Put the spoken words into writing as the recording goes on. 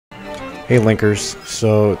Hey Linkers,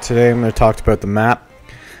 so today I'm going to talk about the map.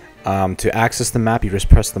 To access the map, you just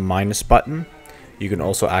press the minus button. You can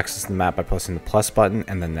also access the map by pressing the plus button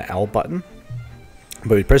and then the L button.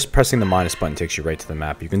 But pressing the minus button takes you right to the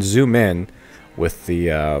map. You can zoom in with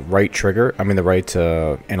the right trigger, the right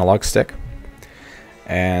analog stick.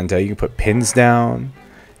 And you can put pins down.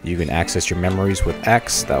 You can access your memories with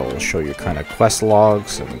X. That will show you kind of quest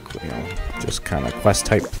logs and just kind of quest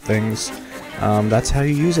type things. That's how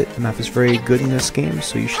you use it. The map is very good in this game,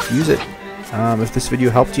 so you should use it. If this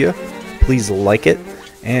video helped you, please like it,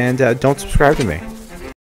 and don't subscribe to me.